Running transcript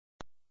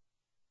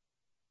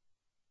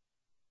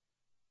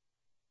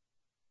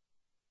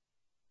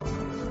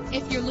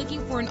If you're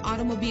looking for an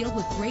automobile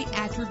with great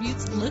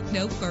attributes, look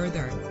no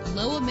further.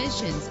 Low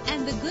emissions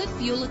and the good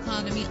fuel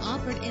economy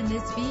offered in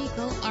this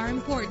vehicle are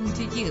important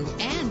to you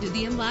and to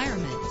the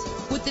environment.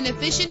 With an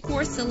efficient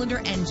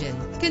 4-cylinder engine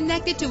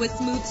connected to a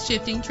smooth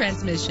shifting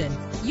transmission,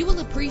 you will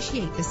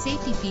appreciate the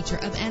safety feature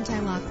of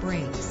anti-lock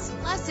brakes.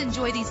 Plus,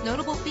 enjoy these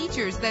notable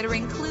features that are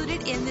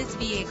included in this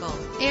vehicle: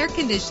 air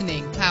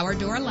conditioning, power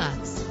door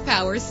locks,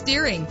 power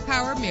steering,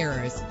 power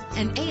mirrors,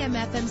 and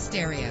AM/FM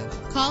stereo.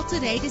 Call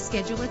today to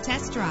schedule a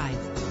test drive.